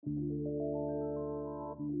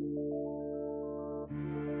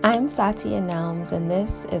I'm Satya Nelms, and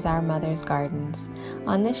this is Our Mother's Gardens.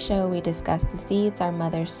 On this show, we discuss the seeds our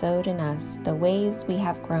mothers sowed in us, the ways we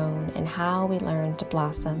have grown, and how we learned to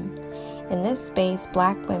blossom. In this space,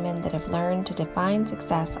 Black women that have learned to define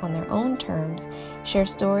success on their own terms share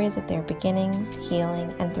stories of their beginnings,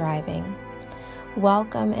 healing, and thriving.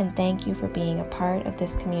 Welcome and thank you for being a part of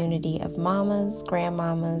this community of mamas,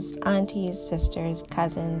 grandmamas, aunties, sisters,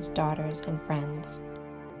 cousins, daughters, and friends.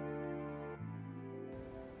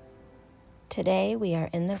 Today we are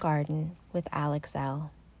in the garden with Alex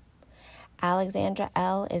L. Alexandra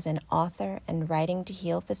L. is an author and Writing to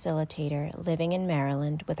Heal facilitator living in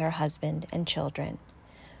Maryland with her husband and children.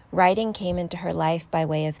 Writing came into her life by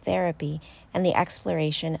way of therapy and the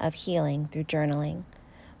exploration of healing through journaling.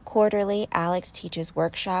 Quarterly, Alex teaches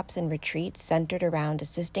workshops and retreats centered around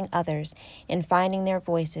assisting others in finding their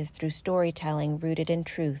voices through storytelling rooted in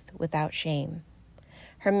truth without shame.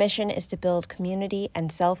 Her mission is to build community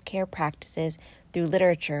and self-care practices through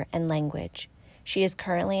literature and language. She is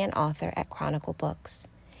currently an author at Chronicle Books.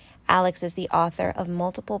 Alex is the author of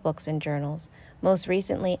multiple books and journals, most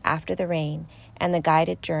recently After the Rain and the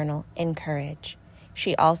guided journal Encourage.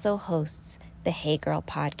 She also hosts the Hey Girl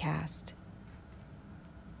podcast.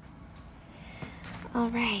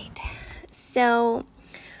 All right, so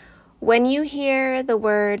when you hear the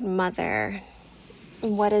word mother,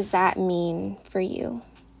 what does that mean for you?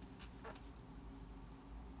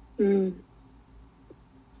 When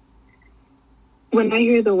I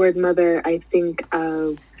hear the word mother, I think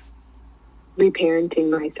of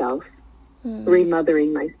reparenting myself,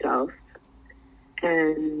 remothering myself,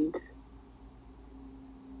 and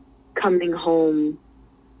coming home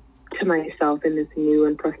to myself in this new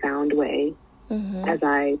and profound way as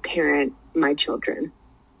I parent my children.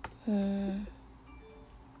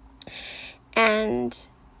 And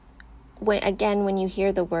when you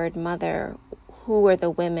hear the word mother, who are the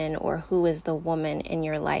women or who is the woman in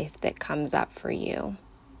your life that comes up for you?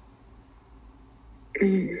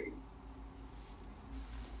 You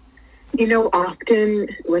know, often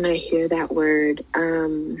when I hear that word,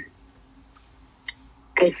 I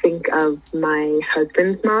think of my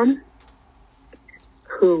husband's mom,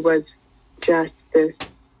 who was just this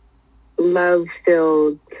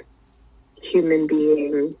love-filled human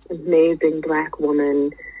being, amazing Black woman,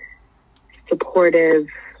 supportive,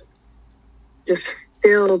 just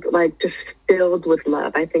filled with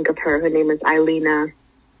love. I think of her. Her name is Eilina.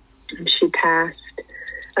 She passed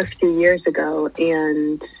a few years ago,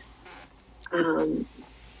 and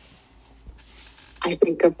I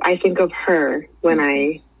think of her when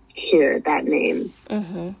I hear that name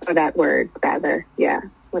or that word, rather. Yeah,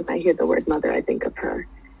 when I hear the word mother, I think of her.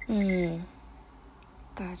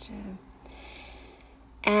 Gotcha.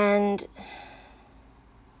 And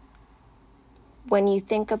when you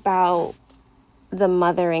think about the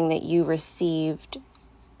mothering that you received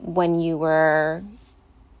when you were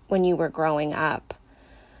growing up,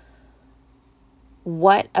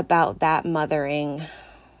 what about that mothering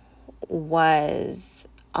was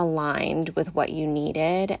aligned with what you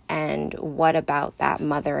needed, and what about that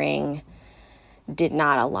mothering did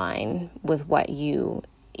not align with what your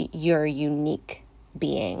unique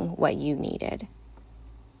being, what you needed?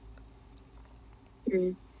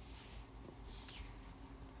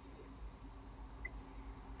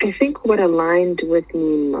 I think what aligned with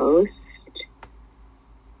me most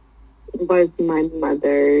was my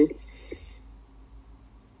mother's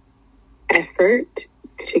effort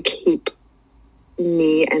to keep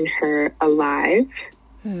me and her alive.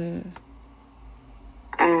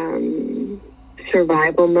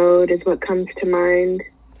 Survival mode is what comes to mind.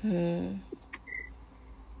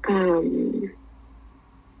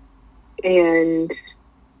 And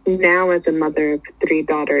now, as a mother of 3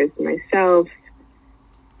 daughters myself,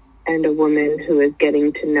 and a woman who is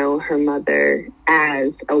getting to know her mother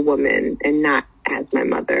as a woman and not as my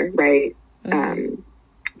mother, right?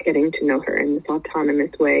 Getting to know her in this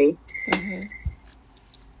autonomous way.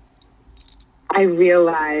 I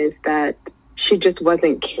realized that she just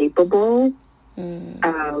wasn't capable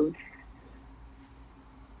of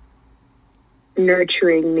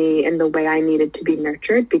nurturing me in the way I needed to be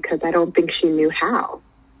nurtured, because I don't think she knew how.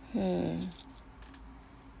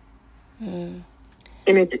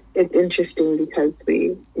 And it's interesting because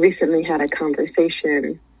we recently had a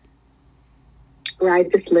conversation where I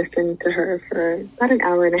just listened to her for about an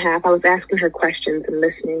hour and a half. I was asking her questions and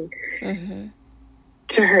listening to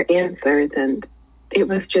her answers, and it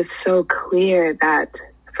was just so clear that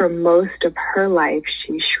for most of her life,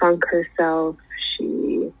 she shrunk herself.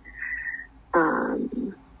 She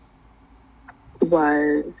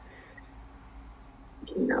was,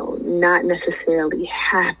 not necessarily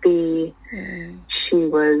happy. she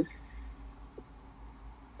was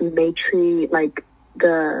like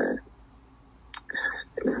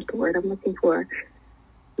not the word I'm looking for.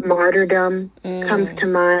 Martyrdom comes to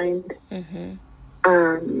mind. Mm-hmm.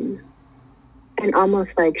 And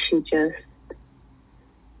almost like she just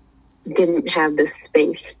didn't have the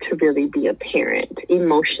space to really be a parent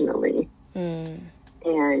emotionally. And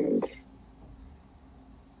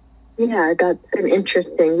yeah, that's an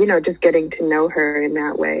interesting, just getting to know her in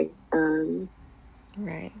that way.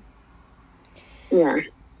 Right. Yeah.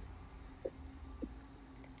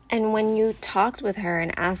 And when you talked with her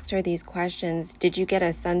and asked her these questions, did you get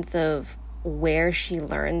a sense of where she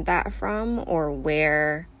learned that from, or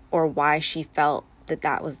why she felt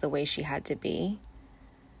that was the way she had to be?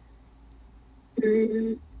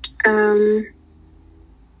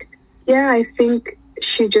 Yeah, I think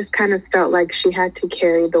she just kind of felt like she had to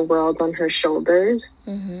carry the world on her shoulders.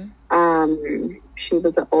 She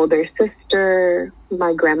was an older sister.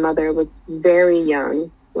 My grandmother was very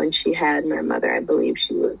young when she had my mother. I believe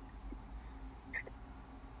she was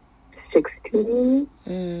 16.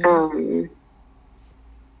 And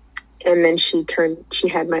then she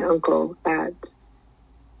had my uncle at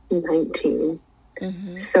 19.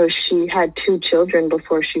 So she had 2 children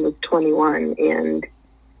before she was 21. And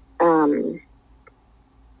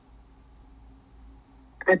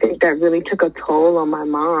I think that really took a toll on my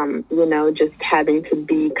mom, just having to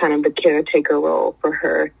be kind of the caretaker role for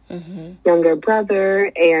her younger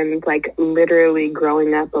brother, and like literally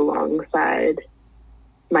growing up alongside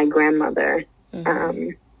my grandmother.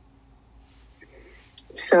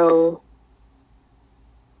 So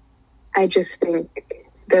I just think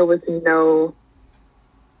there was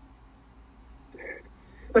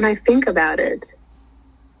when I think about it,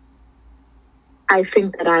 I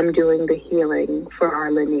think that I'm doing the healing for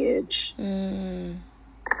our lineage.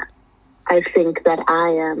 I think that I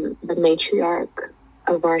am the matriarch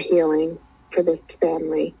of our healing for this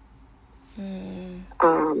family. And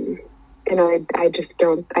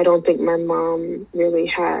I don't think my mom really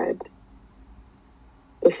had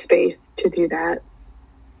the space to do that.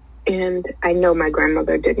 And I know my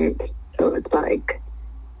grandmother didn't. So it's like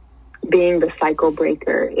being the cycle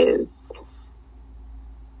breaker is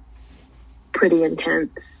pretty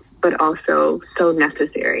intense, but also so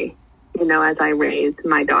necessary, as I raise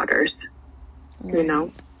my daughters,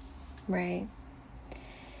 Right.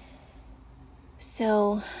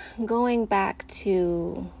 So going back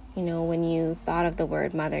to, when you thought of the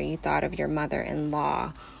word mother, you thought of your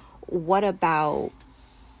mother-in-law. What about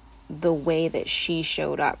the way that she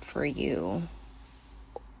showed up for you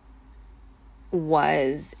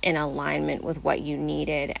was in alignment with what you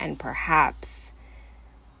needed, and perhaps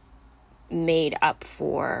made up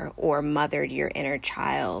for or mothered your inner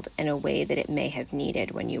child in a way that it may have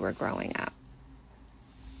needed when you were growing up?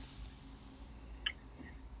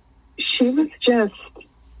 She was just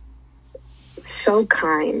so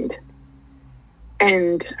kind,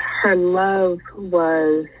 and her love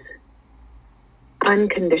was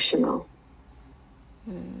unconditional.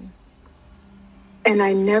 And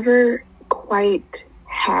I never quite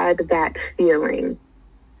had that feeling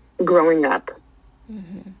growing up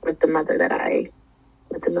with the mother that I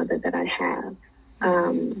have.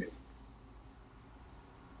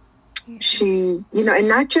 She, and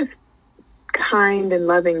not just kind and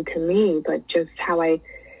loving to me, but just how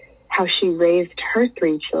she raised her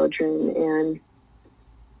 3 children, and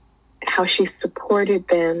how she supported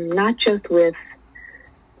them, not just with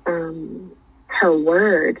her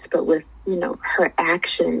words, but with, her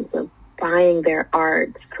actions of buying their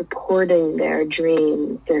art, supporting their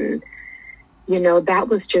dreams. And, that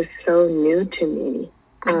was just so new to me.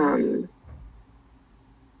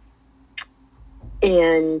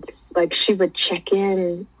 And like, she would check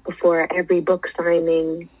in before every book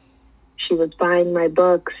signing. She was buying my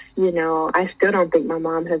books. I still don't think my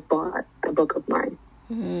mom has bought a book of mine.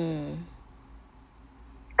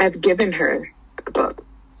 I've given her a book,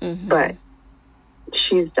 but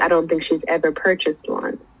I don't think she's ever purchased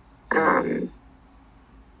one.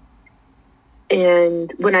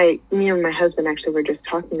 And when me and my husband actually were just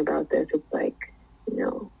talking about this, it's like,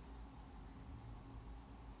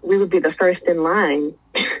 we would be the first in line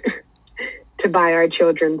to buy our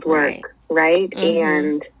children's work, right?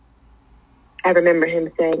 And I remember him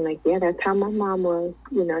saying, like, yeah, that's how my mom was.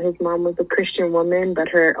 His mom was a Christian woman, but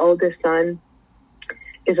her oldest son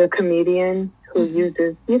is a comedian who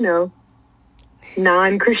uses,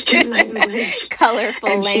 non-Christian language.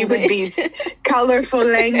 Colorful language. She would be colorful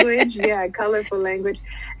language. Yeah, colorful language.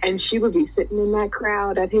 And she would be sitting in that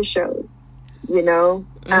crowd at his shows,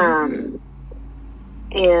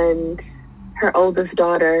 And her oldest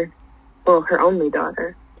daughter, her only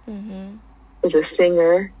daughter, was a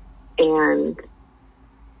singer, and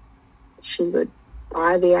she would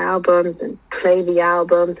buy the albums and play the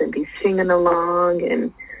albums and be singing along,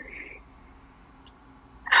 and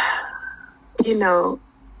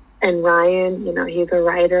and Ryan, he's a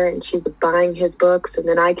writer, and she was buying his books, and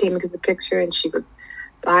then I came into the picture, and she was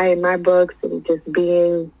buying my books and just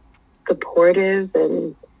being supportive,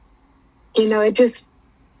 and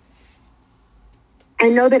I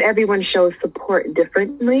know that everyone shows support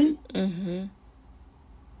differently,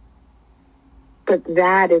 but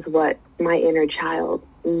that is what my inner child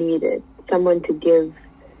needed. Someone to give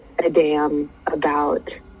a damn about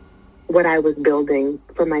what I was building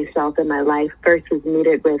for myself in my life versus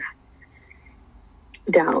meet with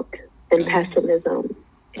doubt and pessimism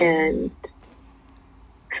and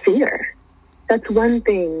fear. That's one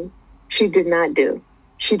thing she did not do.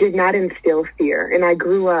 She did not instill fear. And I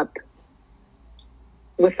grew up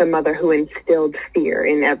with a mother who instilled fear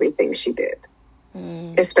in everything she did,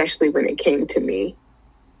 especially when it came to me.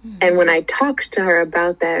 And when I talked to her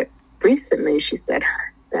about that recently, she said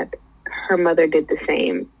that her mother did the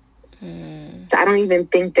same. So I don't even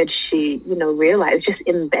think that she, realized, just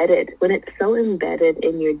embedded. When it's so embedded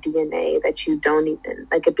in your DNA that you don't even,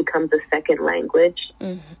 it becomes a second language.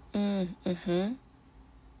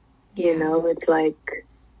 It's like,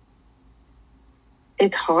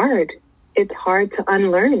 it's hard. It's hard to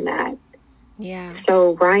unlearn that. Yeah.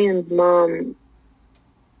 So Ryan's mom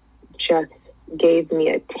just gave me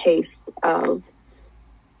a taste of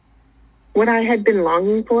what I had been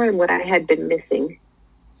longing for and what I had been missing.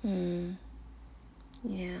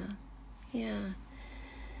 Yeah.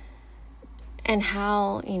 And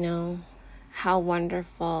how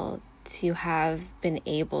wonderful to have been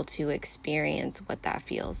able to experience what that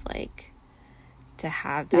feels like, to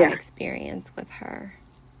have that experience with her.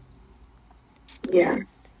 Yeah.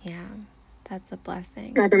 That's a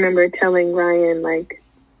blessing. I remember telling Ryan,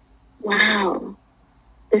 wow,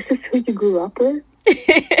 this is who you grew up with?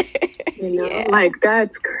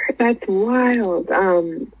 That's wild.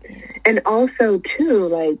 And also,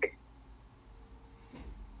 too,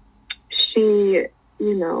 she,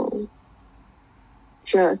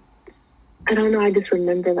 just, I don't know, I just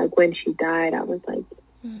remember, when she died, I was like,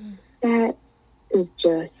 that is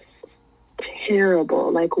just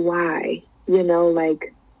terrible. Why?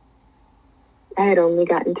 I had only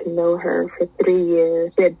gotten to know her for 3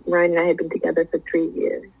 years. Ryan and I had been together for 3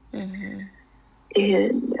 years. And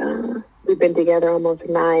we've been together almost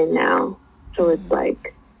 9 now. So it's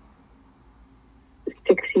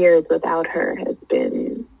 6 years without her has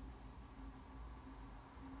been,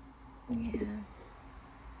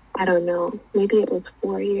 I don't know, maybe it was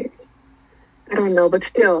 4 years. I don't know, but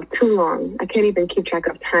still too long. I can't even keep track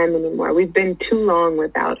of time anymore. We've been too long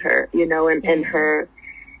without her, and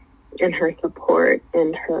her support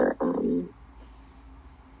and her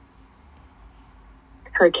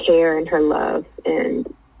care and her love, and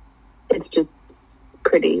it's just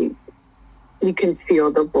pretty, you can feel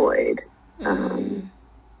the void.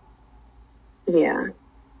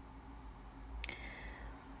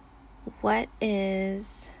 What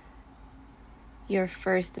is your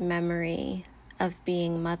first memory of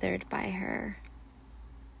being mothered by her?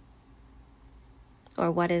 Or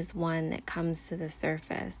what is one that comes to the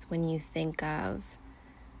surface when you think of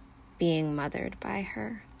being mothered by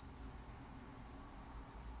her?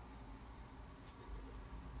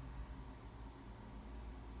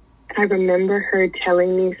 I remember her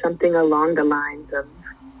telling me something along the lines of,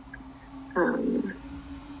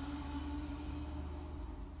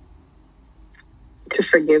 to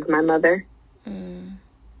forgive my mother.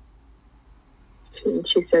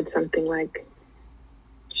 She said something like,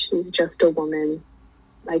 she's just a woman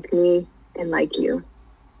like me and like you.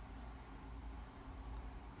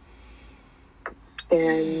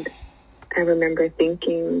 And I remember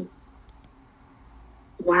thinking,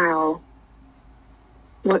 wow,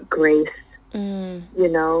 what grace,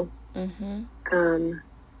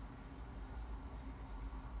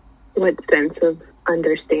 what sense of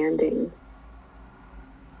understanding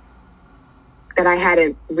that I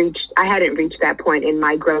hadn't reached that point in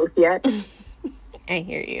my growth yet. I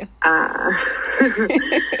hear you.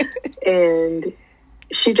 And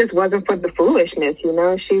she just wasn't for the foolishness, she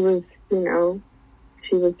was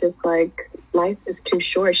just like, life is too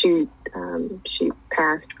short. She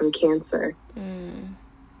passed from cancer.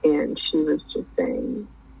 And she was just saying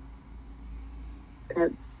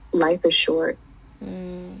that life is short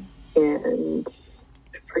and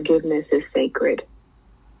forgiveness is sacred.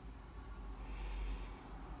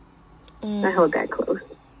 I held that close.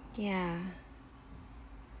 Yeah.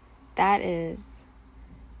 That is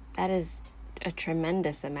a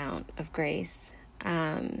tremendous amount of grace.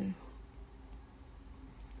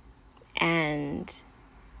 And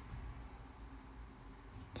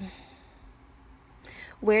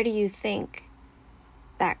where do you think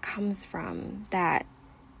that comes from, that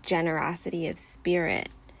generosity of spirit,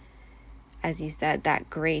 as you said,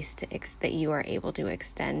 that grace that you are able to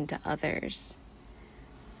extend to others?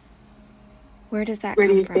 Where does that come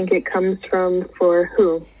from? Where do you think it comes from for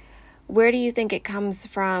who? Where do you think it comes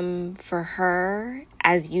from for her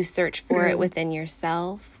as you search for it within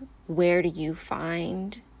yourself? Where do you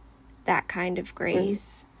find that kind of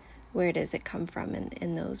grace? Where does it come from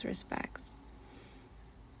in those respects?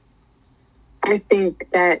 I think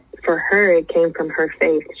that for her, it came from her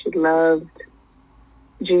faith. She loved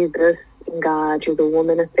Jesus and God. She was a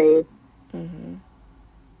woman of faith. Mm-hmm.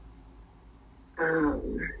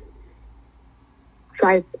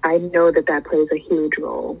 So I know that plays a huge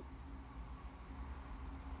role.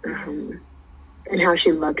 And how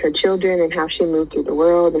she loved her children and how she moved through the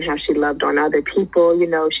world and how she loved on other people. You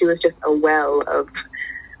know, she was just a well of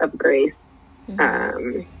grace.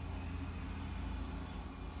 Mm-hmm.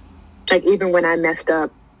 Like even when I messed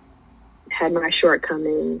up, had my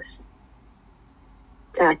shortcomings,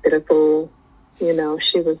 acted a fool, you know,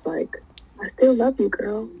 she was like, I still love you,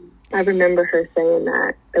 girl. I remember her saying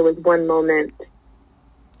that. There was one moment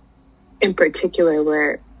in particular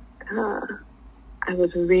where I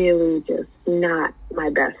was really just not my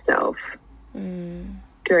best self.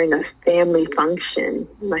 During a family function,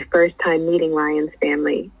 my first time meeting Ryan's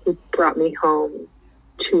family, he brought me home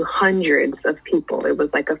to hundreds of people. It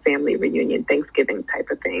was like a family reunion, Thanksgiving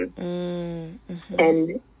type of thing. Mm-hmm.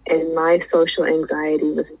 And my social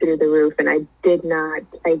anxiety was through the roof, and I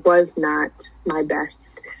was not my best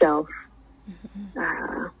self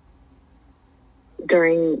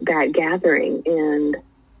during that gathering. And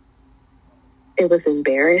it was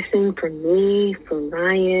embarrassing for me, for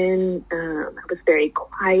Ryan. I was very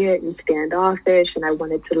quiet and standoffish, and I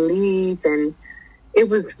wanted to leave. And it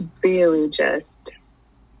was really just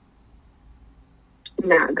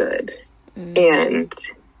not good. And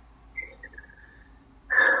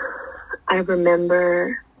I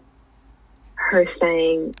remember her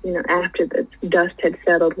saying, you know, after the dust had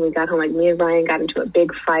settled and we got home, like me and Ryan got into a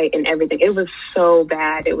big fight and everything. It was so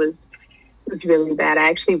bad. It was really bad. I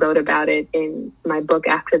actually wrote about it in my book,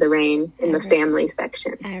 After the Rain, in the family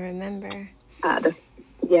section. I remember. The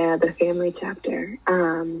family chapter.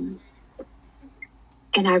 And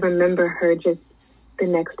I remember her just the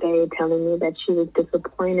next day telling me that she was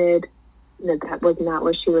disappointed, that was not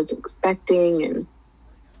what she was expecting, and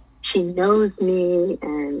she knows me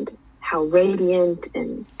and how radiant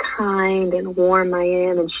and kind and warm I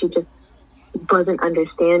am, and she just wasn't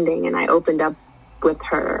understanding. And I opened up with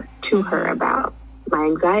her to her about my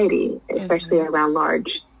anxiety, especially around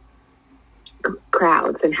large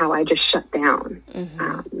crowds, and how I just shut down,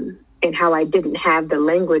 and how I didn't have the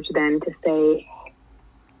language then to say,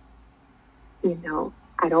 you know,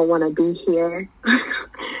 I don't want to be here.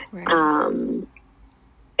 Right.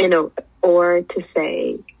 You know, or to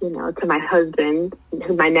say, you know, to my husband,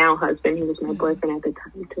 my now husband, he was my boyfriend at the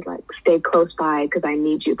time, to like stay close by because I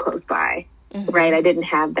need you close by. Right? I didn't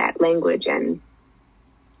have that language. And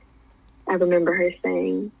I remember her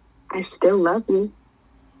saying, I still love you.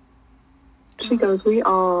 She goes, we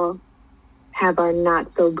all have our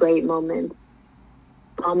not so great moments.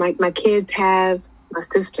 All my kids have, my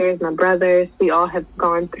sisters, my brothers, we all have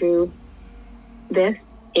gone through this,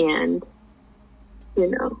 and, you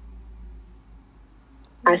know,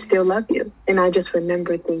 I still love you. And I just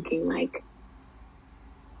remember thinking, like,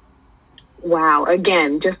 wow,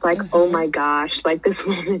 again, just like, oh my gosh, like this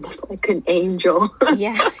woman is like an angel.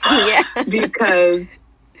 Yeah. Because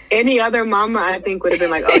any other mama, I think, would have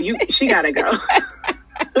been like, oh, she gotta go.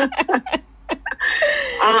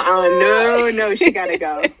 No, she gotta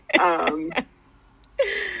go.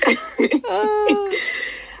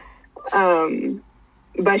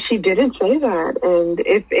 But she didn't say that. And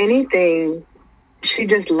if anything, she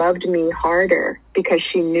just loved me harder because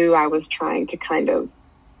she knew I was trying to kind of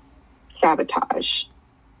sabotage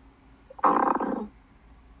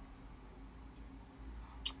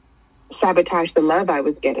the love I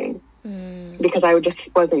was getting, because I just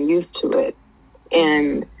wasn't used to it.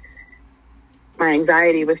 And my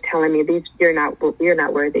anxiety was telling me, you're not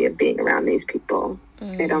worthy of being around these people.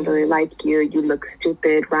 They don't really like you. You look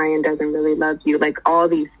stupid. Ryan doesn't really love you. Like all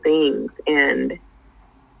these things. And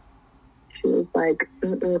she was like,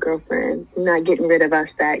 girlfriend, you're not getting rid of us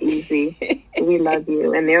that easy. We love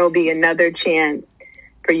you. And there will be another chance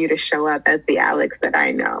for you to show up as the Alex that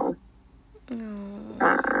I know.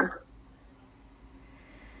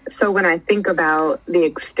 So when I think about the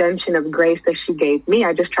extension of grace that she gave me,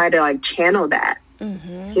 I just try to like channel that,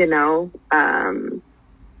 you know,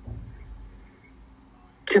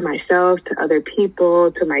 to myself, to other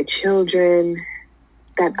people, to my children,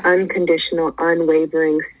 that unconditional,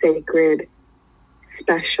 unwavering, sacred,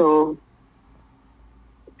 special,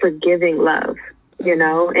 forgiving love, you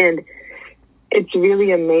know? And it's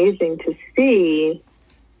really amazing to see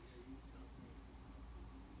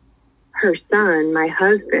her son, my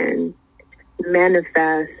husband,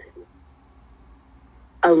 manifest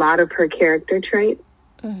a lot of her character traits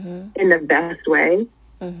in the best way.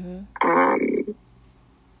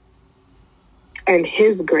 And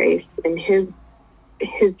his grace and his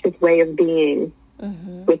just way of being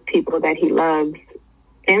with people that he loves,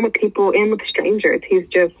 and with people and with strangers. He's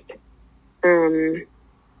just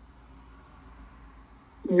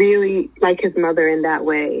really like his mother in that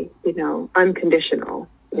way, you know, unconditional,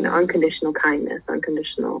 you know, unconditional kindness,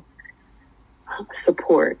 unconditional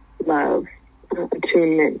support, love,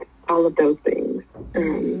 attunement, all of those things.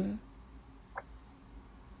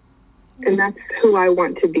 And that's who I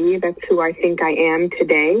want to be. That's who I think I am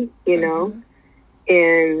today, you know.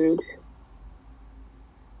 And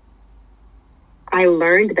I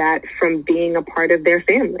learned that from being a part of their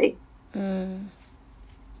family.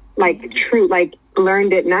 Like, true, like,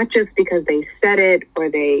 learned it not just because they said it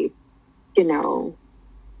or they, you know,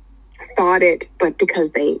 thought it, but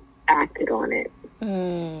because they acted on it.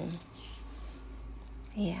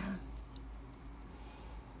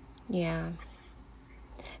 Yeah.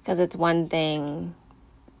 Because it's one thing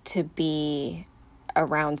to be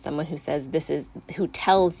around someone who says who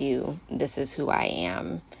tells you this is who I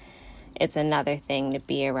am. It's another thing to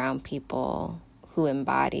be around people who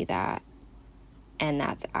embody that, and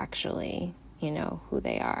that's actually, you know, who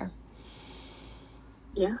they are.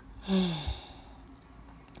 Yeah.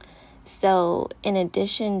 So in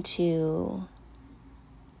addition to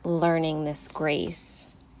learning this grace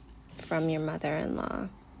from your mother-in-law,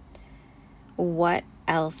 what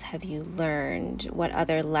else have you learned? What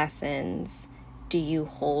other lessons do you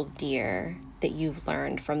hold dear that you've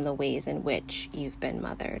learned from the ways in which you've been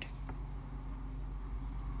mothered?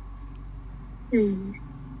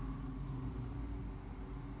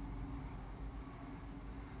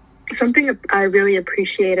 Something I really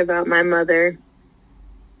appreciate about my mother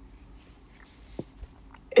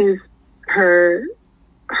is her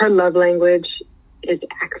love language is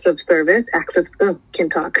acts of service.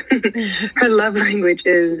 Can't talk. Her love language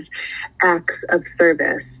is acts of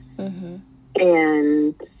service.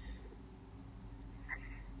 And,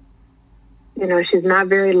 you know, she's not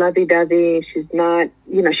very lovey-dovey. She's not,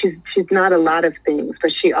 you know, she's not a lot of things,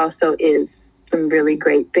 but she also is some really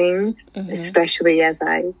great things, especially as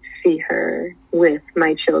I see her with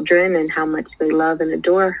my children and how much they love and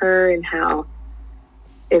adore her, and how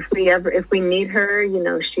if we need her, you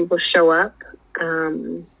know, she will show up.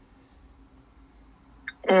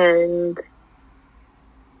 And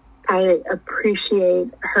I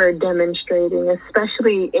appreciate her demonstrating,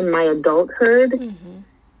 especially in my adulthood,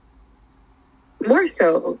 more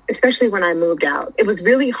so, especially when I moved out. It was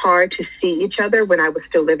really hard to see each other when I was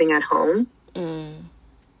still living at home.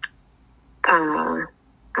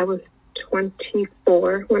 I was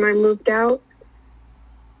 24 when I moved out.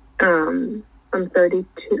 I'm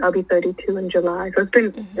 32. I'll be 32 in July. So it's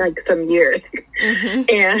been like some years.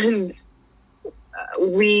 And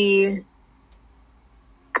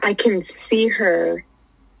I can see her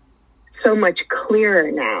so much clearer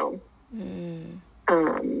now.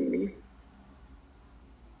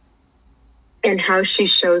 And how she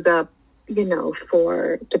shows up, you know,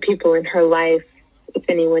 for the people in her life. If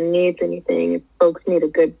anyone needs anything, if folks need a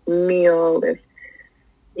good meal, if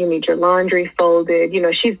you need your laundry folded, you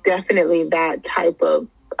know, she's definitely that type of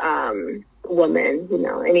woman. You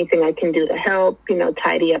know, anything I can do to help, you know,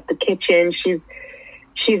 tidy up the kitchen. She's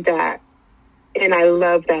that. And I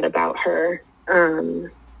love that about her.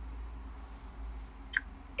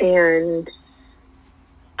 And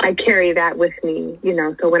I carry that with me, you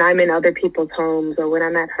know, so when I'm in other people's homes or when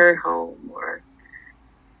I'm at her home, or,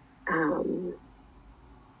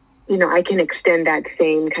 you know, I can extend that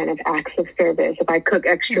same kind of acts of service. If I cook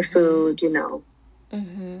extra food, you know,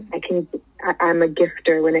 I'm a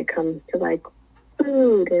gifter when it comes to like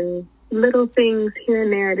food and little things here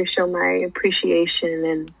and there to show my appreciation,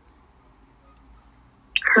 and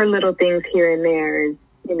her little things here and there is,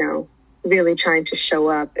 you know, really trying to show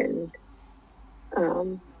up and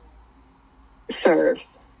serve.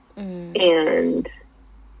 And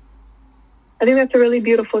I think that's a really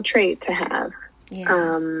beautiful trait to have.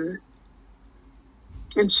 And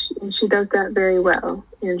she does that very well.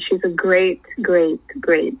 And she's a great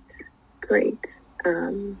Mimi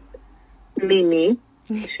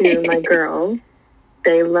to my girls.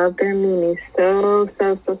 They love their Mimi so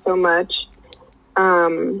much.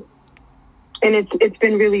 And it's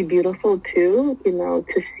been really beautiful too, you know,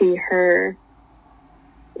 to see her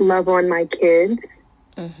love on my kids.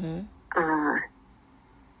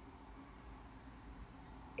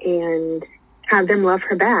 And have them love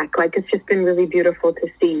her back. Like, it's just been really beautiful to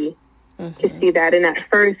see that. And at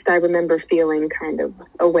first I remember feeling kind of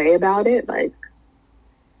a way about it, like,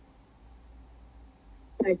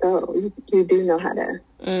 oh, you do know how to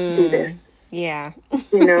do this. Yeah.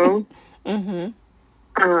 You know?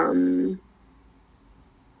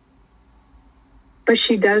 But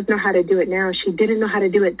she does know how to do it now. She didn't know how to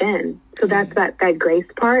do it then. So that's that grace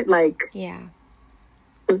part. Like, yeah.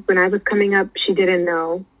 When I was coming up, she didn't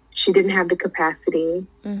know. She didn't have the capacity,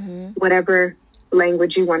 whatever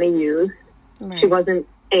language you want to use. Right. She wasn't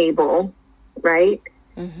able, right?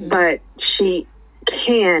 But she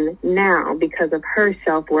can now because of her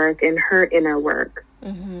self-work and her inner work.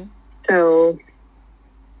 So,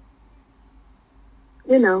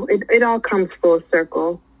 you know, it all comes full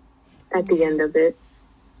circle at the end of it.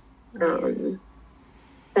 And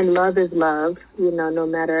love is love, you know, no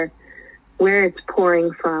matter where it's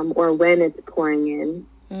pouring from or when it's pouring in.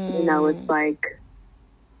 You know, it's like,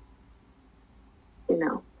 you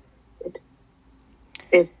know,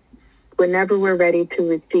 it's whenever we're ready to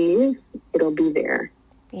receive, it'll be there.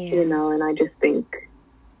 You know, and I just think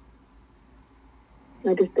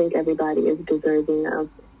everybody is deserving of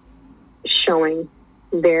showing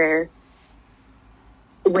their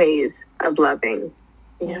ways of loving.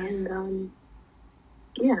 And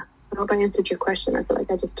I hope I answered your question. I feel like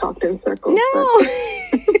I just talked in circles. No,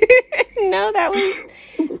 no, that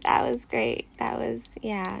was great.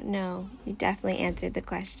 You definitely answered the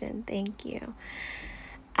question. Thank you.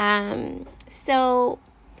 So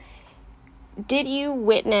did you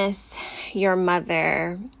witness your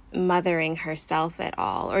mother mothering herself at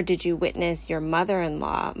all? Or did you witness your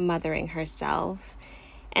mother-in-law mothering herself?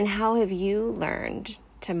 And how have you learned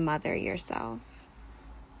to mother yourself?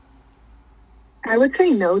 I would say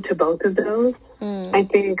no to both of those. I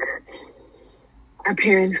think our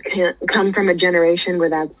parents can't come from a generation where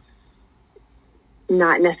that's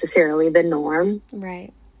not necessarily the norm.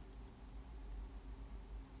 Right.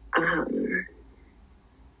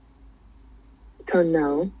 So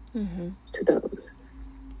no to those.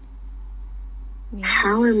 Yeah.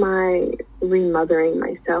 How am I remothering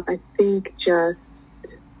myself? I think just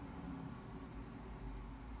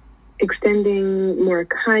extending more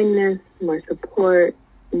kindness, more support,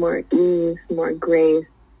 more ease, more grace,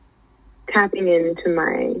 tapping into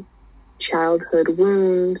my childhood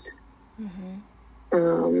wounds,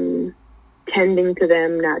 tending to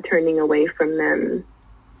them, not turning away from them.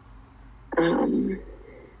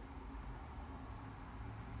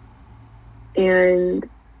 And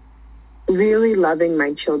really loving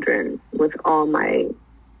my children with all my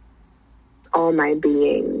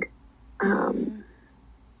being,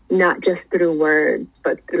 not just through words,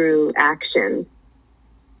 but through action.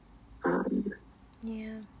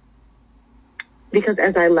 Because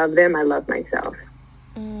as I love them, I love myself.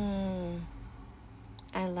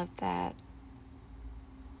 I love that.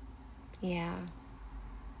 Yeah.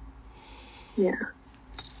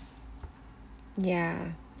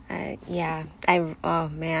 Oh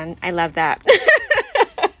man, I love that.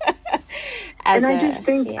 And I just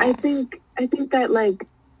think, I think that, like,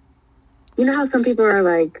 you know how some people are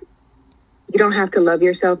like, you don't have to love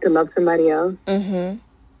yourself to love somebody else? I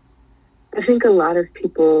think a lot of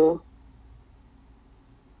people,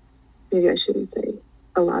 maybe I shouldn't say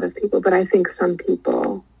a lot of people, but I think some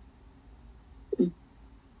people,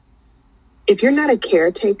 if you're not a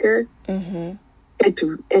caretaker, and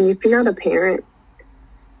if you're not a parent,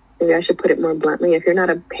 maybe I should put it more bluntly, if you're not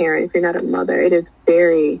a parent, if you're not a mother, it is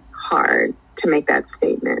very hard to make that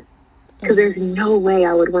statement. Because there's no way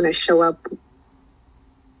I would want to show up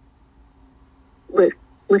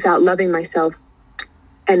without loving myself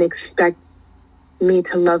and expect me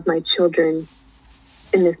to love my children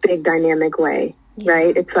in this big dynamic way,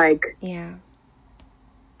 right? It's like,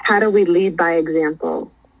 how do we lead by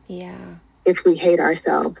example? If we hate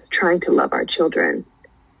ourselves trying to love our children.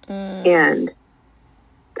 And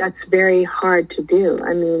that's very hard to do.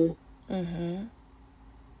 I mean,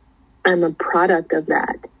 I'm a product of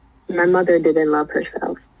that. My mother didn't love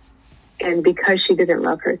herself. And because she didn't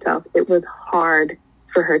love herself, it was hard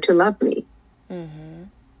for her to love me.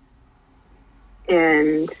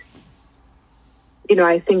 And, you know,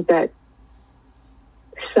 I think that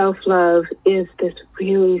self-love is this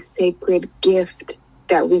really sacred gift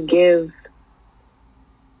that we give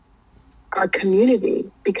our community.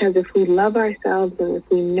 Because if we love ourselves and if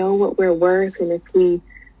we know what we're worth and if we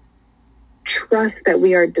trust that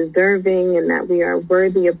we are deserving and that we are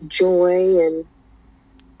worthy of joy and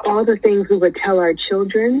all the things we would tell our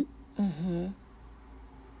children, then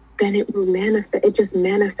it will manifest. It just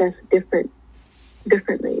manifests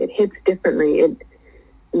differently. It hits differently. It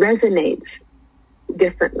resonates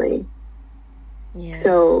differently. Yeah.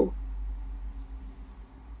 So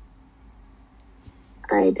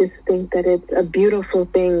I just think that it's a beautiful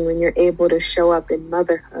thing when you're able to show up in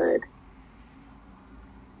motherhood,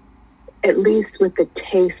 at least with the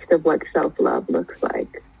taste of what self-love looks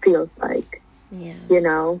like, feels like. Yeah. You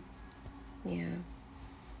know? Yeah.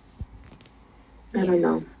 I don't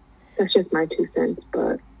know. That's just my 2 cents,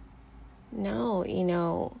 but... No,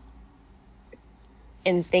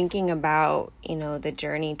 in thinking about, the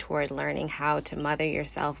journey toward learning how to mother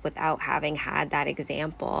yourself without having had that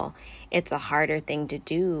example, it's a harder thing to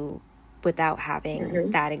do without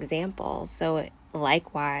having that example. So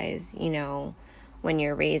likewise, when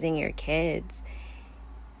you're raising your kids,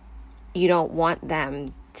 you don't want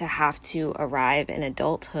them to have to arrive in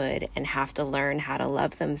adulthood and have to learn how to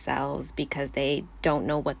love themselves because they don't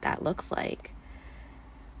know what that looks like.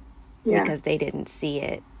 Yeah. Because they didn't see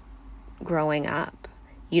it growing up.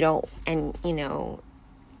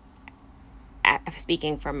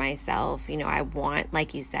 Speaking for myself, I want,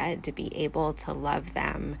 like you said, to be able to love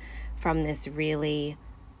them from this really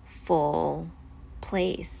full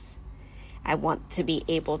place. I want to be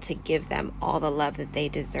able to give them all the love that they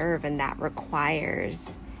deserve, and that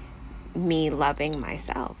requires me loving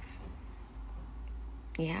myself.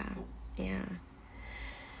 Yeah.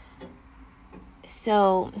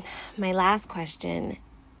 So, my last question,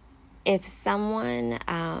 if someone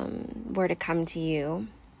were to come to you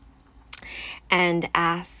and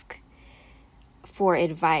ask for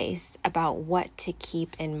advice about what to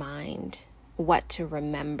keep in mind, what to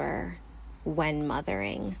remember when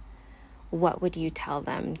mothering, what would you tell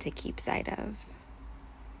them to keep sight of?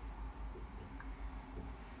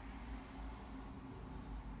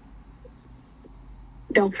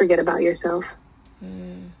 Don't forget about yourself.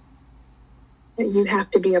 You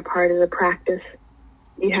have to be a part of the practice.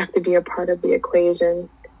 You have to be a part of the equation.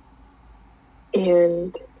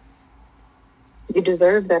 And you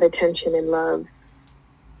deserve that attention and love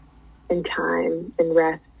and time and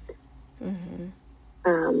rest.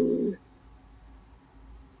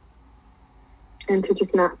 And to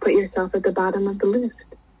just not put yourself at the bottom of the list,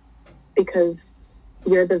 because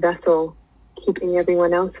you're the vessel keeping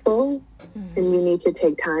everyone else full, and you need to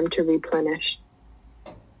take time to replenish.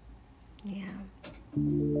 Yeah.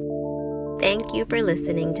 Thank you for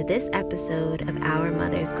listening to this episode of Our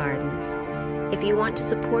Mother's Gardens. If you want to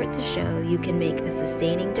support the show, you can make a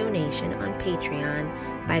sustaining donation on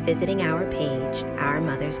Patreon by visiting our page, Our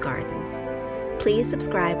Mother's Gardens. Please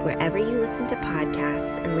subscribe wherever you listen to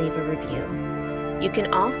podcasts and leave a review. You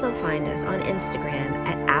can also find us on Instagram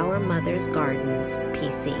at Our Mother's Gardens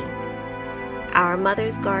PC. Our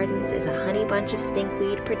Mother's Gardens is a Honey Bunch of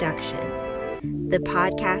Stinkweed production. The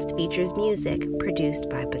podcast features music produced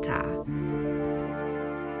by Bata.